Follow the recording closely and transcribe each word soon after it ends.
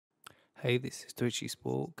Hey, this is Twitchy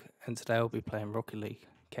Spork, and today I'll be playing Rocket League.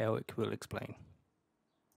 Chaotic will explain.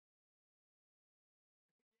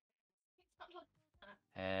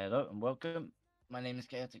 Hello and welcome. My name is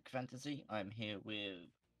Chaotic Fantasy. I'm here with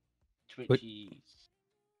Twitchy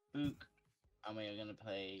Spook, and we are going to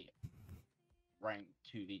play Rank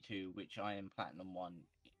 2v2, which I am Platinum 1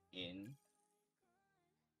 in.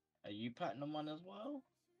 Are you Platinum 1 as well?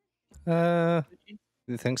 I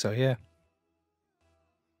think so, yeah.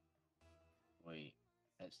 Wait,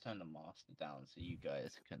 let's turn the master down so you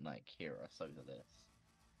guys can hear us over this.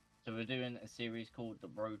 So we're doing a series called The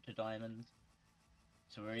Road to Diamond.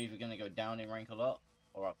 So we're either going to go down in rank a lot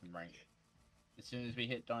or up in rank. As soon as we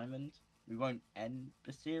hit Diamond, we won't end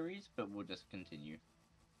the series, but we'll just continue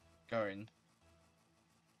going.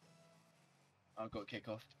 I've got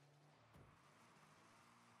kickoff.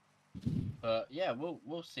 But yeah,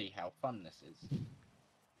 we'll see how fun this is.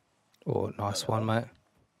 Oh, nice one, mate.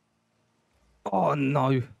 Oh no!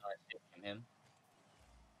 Nice hit from him.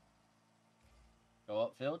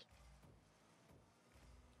 Go upfield.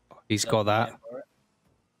 He's got that.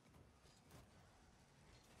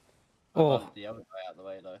 Oh, the other guy out of the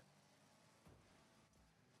way though.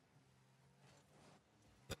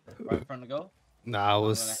 Right in front of goal. No, I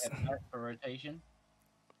was. I'm gonna head back for rotation.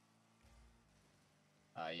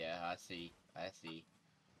 Oh yeah, I see.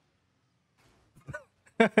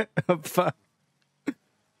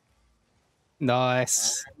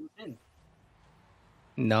 Nice.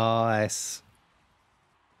 Nice.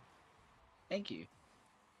 Thank you.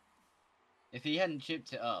 If he hadn't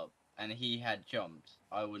chipped it up and he had jumped,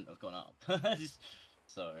 I wouldn't have gone up.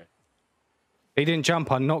 So. He didn't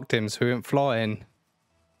jump, I knocked him, so he went flying.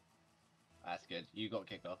 That's good. You got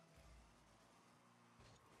kickoff.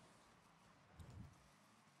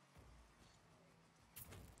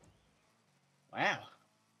 Wow.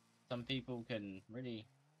 Some people can really...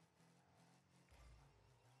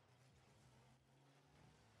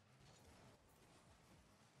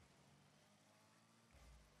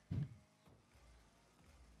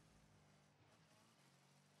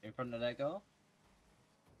 In front of their goal?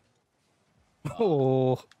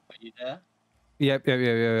 Oh. Are you there? Yep.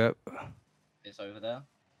 It's over there.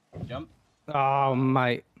 Jump. Oh,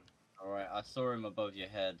 mate. Alright, I saw him above your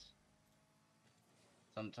head.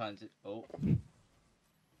 Sometimes it... Oh.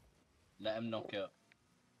 Let him knock it.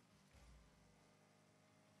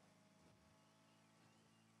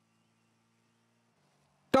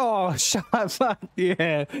 Oh, shut up.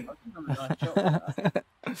 Yeah.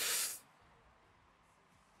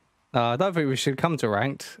 I don't think we should come to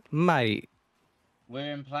ranked, mate.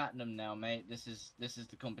 We're in platinum now, mate. This is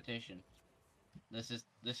the competition. This is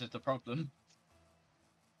the problem.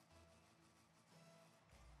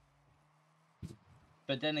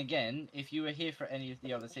 But then again, if you were here for any of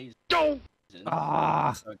the other seasons, don't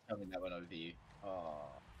tell me that went over you.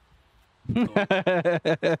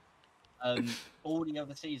 All the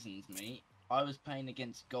other seasons, mate, I was playing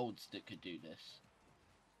against golds that could do this.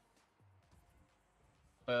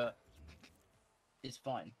 But it's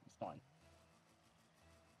fine. It's fine.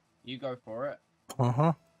 You go for it.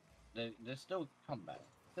 There's still comebacks.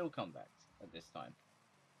 Still comebacks at this time.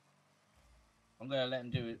 I'm gonna let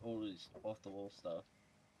him do all his off the wall stuff.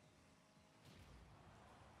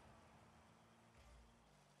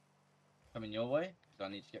 Coming your way, because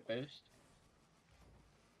I need to get boost.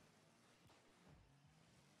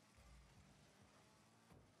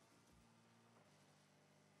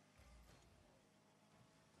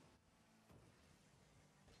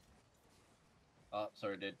 Oh,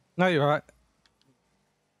 sorry, dude. No, you're right.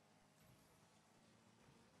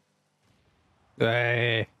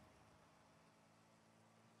 Hey.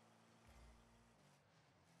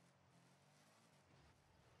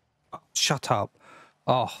 Oh, shut up.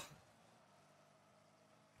 Oh.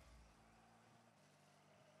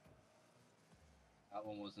 That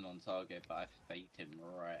one wasn't on target, but I faked him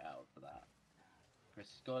right out for that.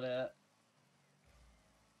 Chris got it.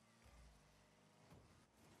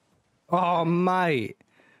 Oh, mate.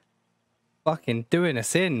 Fucking doing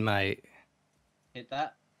us in, mate. Hit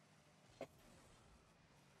that.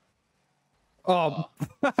 Oh.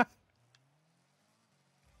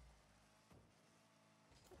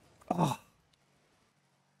 Oh.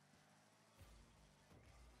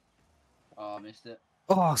 Oh, I missed it.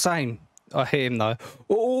 Oh, same. I hit him though.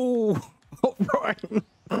 Oh, right.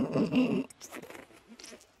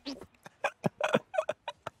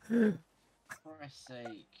 For Christ's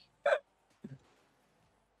sake.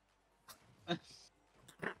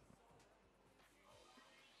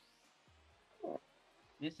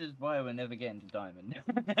 This is why we're never getting to diamond.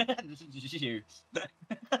 This is just you.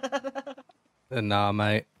 Nah,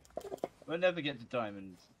 mate. We'll never get to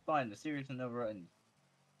diamond. fine. The series will never end.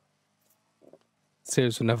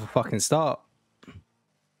 Series will never fucking start.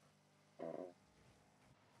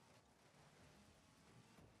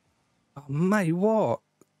 Oh, mate, what?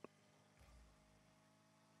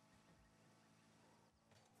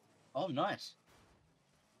 Oh, nice.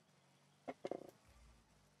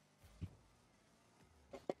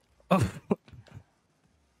 Oh.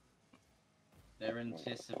 They're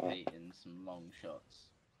anticipating some long shots.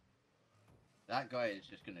 That guy is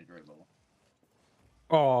just gonna dribble.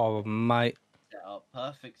 Oh, mate. Setup,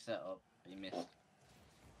 perfect setup. He missed.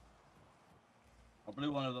 I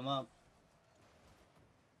blew one of them up.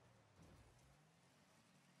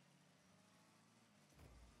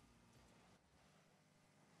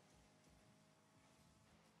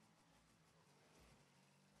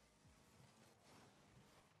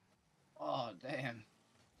 Oh, damn.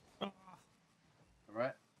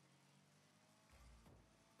 Alright.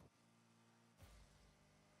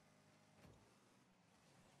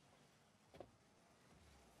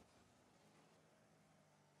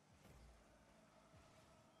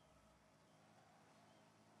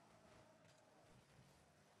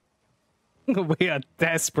 We are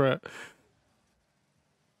desperate.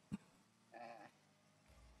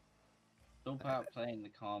 Still about playing the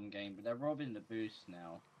calm game, but they're robbing the boost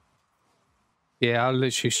now. Yeah, I'm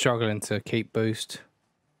literally struggling to keep boost.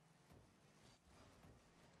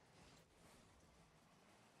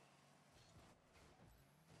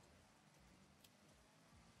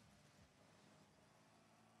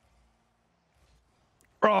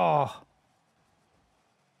 Oh,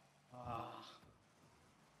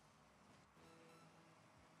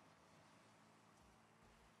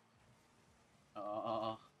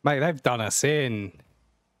 Ah. mate, they've done us in.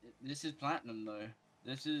 This is platinum though.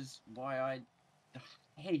 This is why I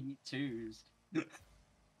hate twos.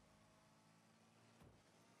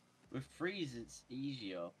 With threes it's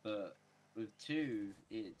easier, but with two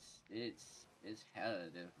it's hella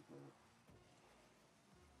difficult.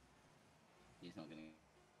 He's not gonna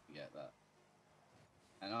get that.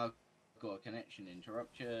 And I've got a connection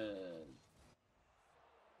interruption.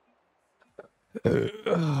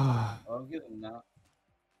 I'll give him that.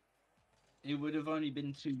 It would have only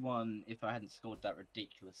been 2-1 if I hadn't scored that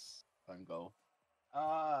ridiculous own goal.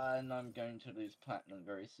 And I'm going to lose platinum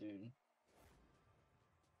very soon.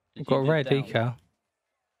 I've got a red decal.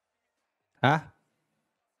 Huh?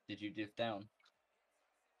 Did you div down?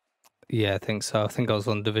 Yeah, I think so. I think I was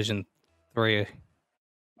on Division 3.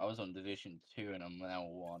 I was on Division 2 and I'm now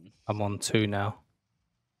 1. I'm on 2 now.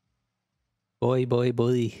 Boy, boy,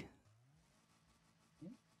 boy.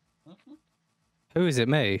 Mm-hmm. Who is it,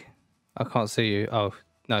 me? I can't see you. Oh,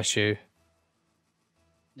 no, it's you.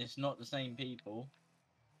 It's not the same people.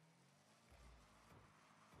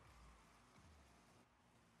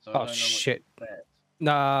 So I don't know shit. what to expect.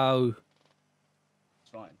 No. It's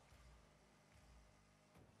fine.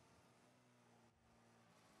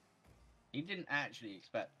 He didn't actually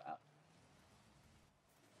expect that.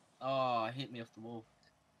 Oh, hit me off the wall.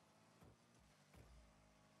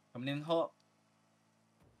 Coming in hot.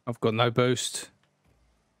 I've got no boost.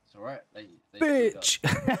 It's alright. They Bitch!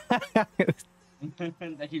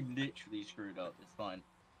 they literally screwed up. It's fine.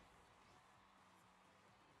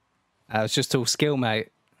 It's just all skill, mate.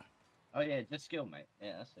 Oh yeah, just skill, mate.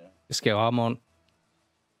 Yeah, that's it. The skill I'm on.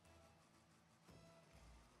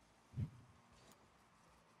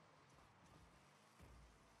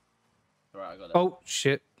 Alright, I got that. Oh,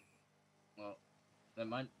 shit. Well, never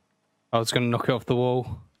mind. I was going to knock it off the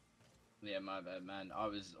wall. Yeah, my bad, man. I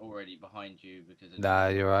was already behind you because of Nah,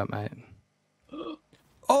 you're right, mate.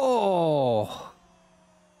 Oh!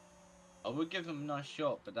 I would give him a nice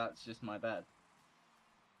shot, but that's just my bad.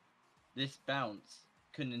 This bounce,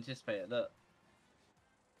 couldn't anticipate it. Look.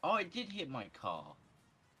 Oh, it did hit my car.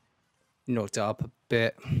 Knocked it up a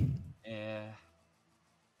bit. Yeah.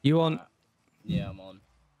 You on? Yeah, I'm on.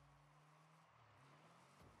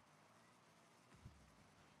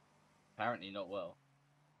 Apparently not well.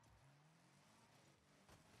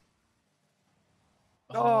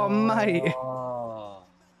 Oh, mate. Oh.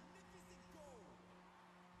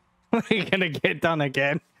 We're going to get done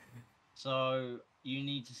again. So, you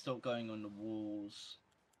need to stop going on the walls.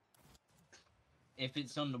 If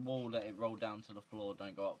it's on the wall, let it roll down to the floor.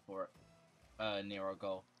 Don't go up for it near our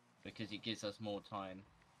goal. Because it gives us more time.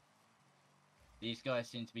 These guys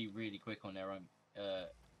seem to be really quick on their own,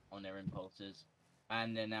 on their impulses.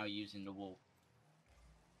 And they're now using the wall.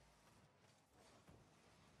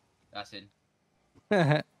 That's in.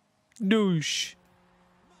 Douche.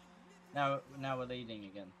 Now we're leading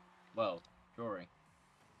again. Well, drawing.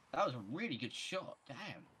 That was a really good shot.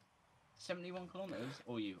 Damn. 71 kilometers.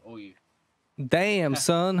 Or you. Damn,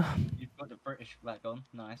 son. You've got the British flag on.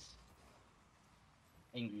 Nice.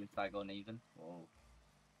 England flag on even. Whoa.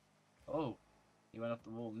 Oh, he went off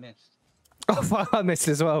the wall, missed. Oh, fuck, I missed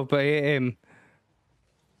as well, but hit him.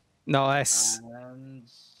 Nice. And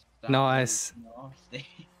that Nice. was nasty.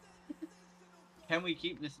 Can we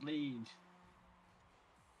keep this lead?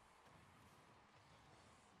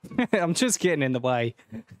 I'm just getting in the way.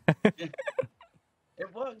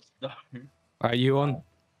 It works though. Are you on?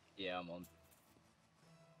 Yeah, I'm on.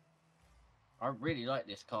 I really like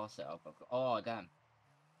this car setup. Oh, damn.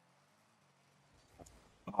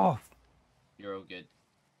 Oh, You're all good.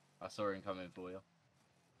 I saw him coming for you.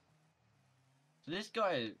 So this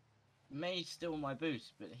guy may steal my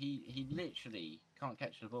boost, but he literally can't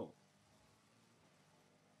catch the ball.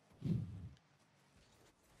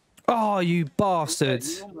 oh, you Yeah,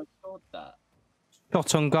 bastards. you almost scored that.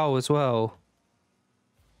 Shot on goal as well.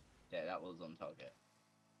 Yeah, that was on target.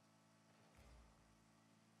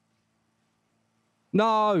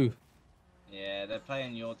 No. Yeah, they're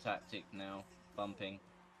playing your tactic now. Bumping.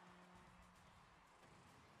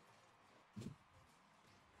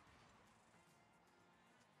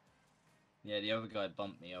 Yeah, the other guy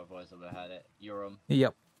bumped me, otherwise I would have had it. You're on.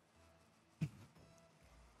 Yep.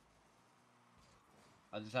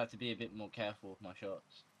 I just have to be a bit more careful with my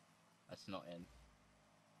shots. That's not in.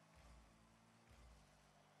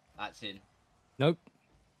 That's in. Nope.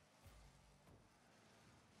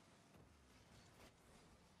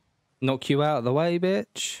 Knock you out of the way,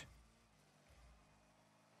 bitch.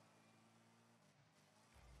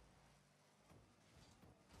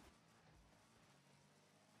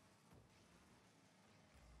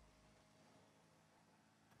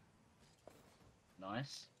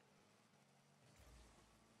 Nice.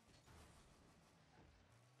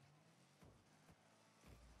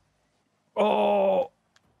 Oh.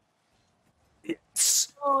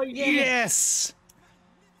 Yes. Oh, Yes.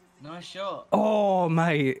 Nice shot. Oh,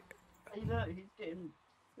 mate. Hey, look, he's getting.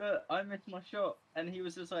 Look, I missed my shot, and he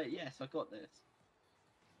was just like, "Yes, I got this."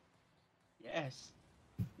 Yes,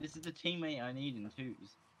 this is the teammate I need in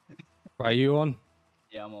twos. Right, you on?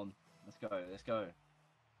 Yeah, I'm on. Let's go. Let's go.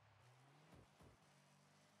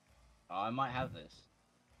 Oh, I might have this.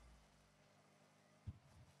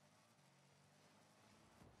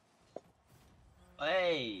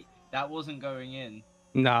 Hey, that wasn't going in.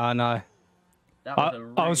 No, no. That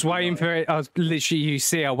was I was really waiting nice. for it. I was literally, you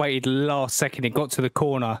see, I waited last second. It got to the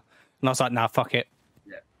corner, and I was like, nah, fuck it.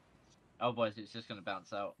 Yeah. Otherwise, it's just gonna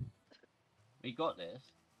bounce out. We got this.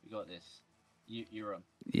 We got this. You're on.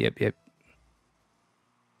 Yep, yep.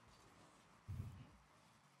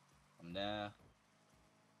 I'm there.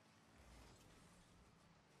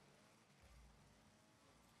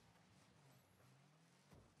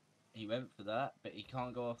 He went for that, but he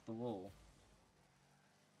can't go off the wall.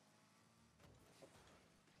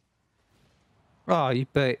 Oh, you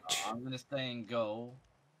bitch. I'm gonna stay in goal.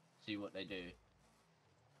 See what they do.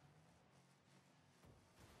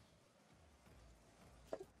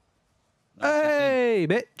 Nice, Hey,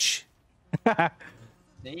 bitch.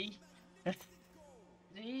 see?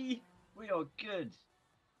 See? We are good.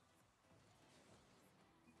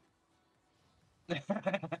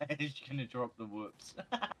 He's gonna drop the whoops.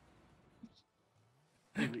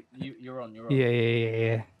 You're on, you're on.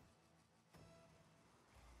 Yeah.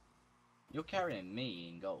 You're carrying me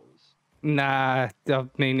in goals. Nah, I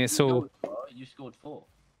mean, it's You all... goals, bro. You scored 4.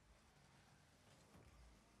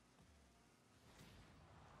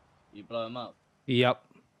 You blow him up. Yep.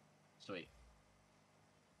 Sweet.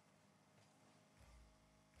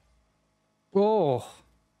 Oh.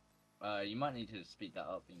 You might need to speed that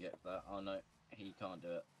up and get that. Oh no, he can't do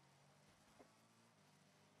it.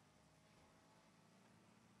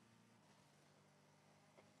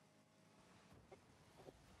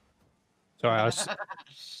 Sorry, I was...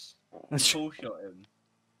 Full shot him.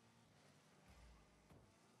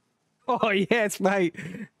 Oh, yes, mate.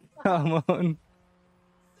 Come on.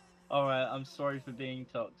 Alright, I'm sorry for being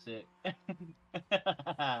toxic.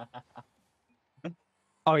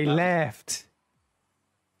 Oh, he left.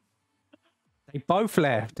 They both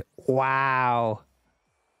left. Wow.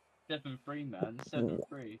 7-3, man.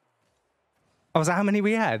 7-3. Oh, was that how many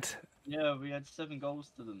we had? Yeah, we had 7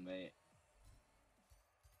 goals to them, mate.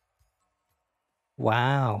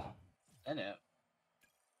 Wow. Innit?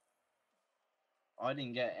 I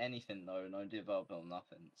didn't get anything though, no development,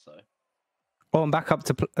 nothing, so. Well, I'm back up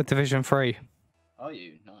to Division 3. Are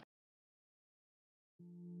you?